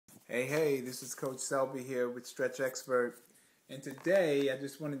Hey, this is Coach Selby here with StretchExpert, and today I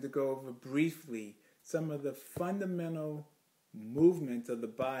just wanted to go over briefly some of the fundamental movements of the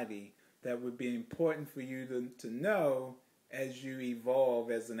body that would be important for you to know as you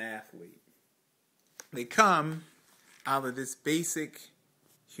evolve as an athlete. They come out of this basic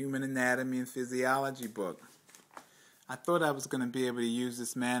human anatomy and physiology book. I thought I was going to be able to use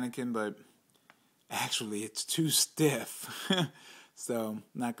this mannequin, but actually it's too stiff. So I'm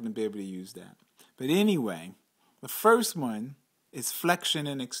not going to be able to use that. But anyway, the first one is flexion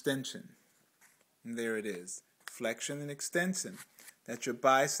and extension. And there it is. Flexion and extension. That's your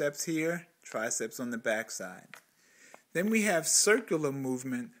biceps here, triceps on the backside. Then we have circular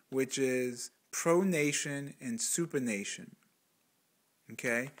movement, which is pronation and supination.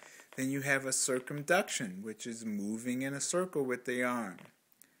 Okay? Then you have a circumduction, which is moving in a circle with the arm.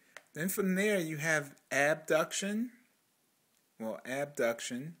 Then from there you have abduction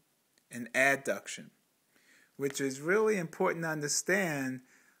and adduction, which is really important to understand,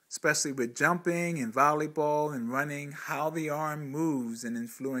 especially with jumping and volleyball and running, how the arm moves and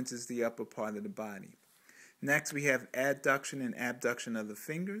influences the upper part of the body. Next, we have adduction and abduction of the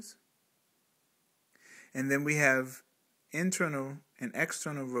fingers. And then we have internal and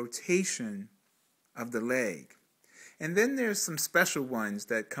external rotation of the leg. And then there's some special ones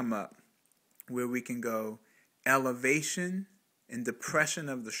that come up where we can go elevation and depression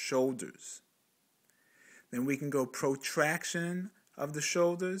of the shoulders. Then we can go protraction of the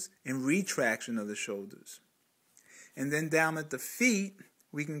shoulders and retraction of the shoulders. And then down at the feet,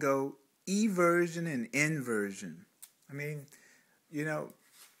 we can go eversion and inversion. I mean,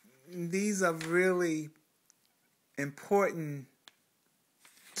 these are really important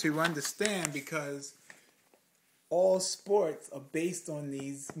to understand because all sports are based on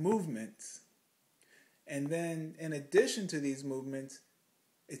these movements. And then, in addition to these movements,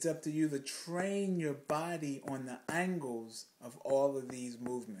 it's up to you to train your body on the angles of all of these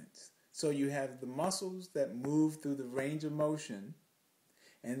movements. So you have the muscles that move through the range of motion,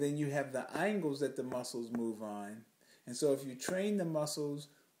 and then you have the angles that the muscles move on. And so if you train the muscles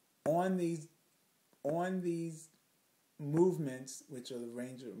on these movements, which are the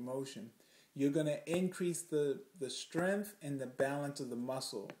range of motion, you're going to increase the strength and the balance of the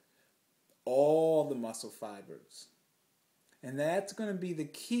muscle. All the muscle fibers. And that's going to be the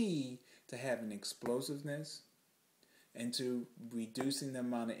key to having explosiveness and to reducing the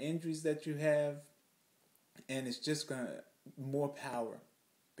amount of injuries that you have. And it's just going to more power,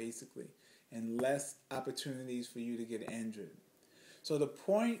 basically, and less opportunities for you to get injured. So the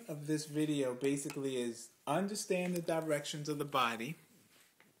point of this video basically is understand the directions of the body.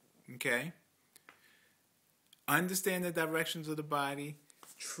 Okay? Understand the directions of the body.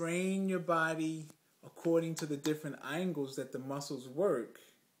 Train your body according to the different angles that the muscles work,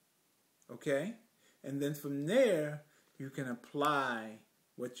 okay? And then from there, you can apply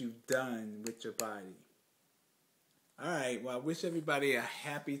what you've done with your body. All right, well, I wish everybody a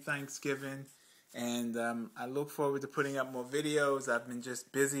happy Thanksgiving, and I look forward to putting up more videos. I've been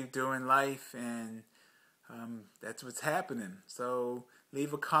just busy doing life, and that's what's happening. So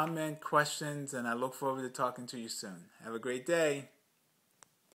leave a comment, questions, and I look forward to talking to you soon. Have a great day.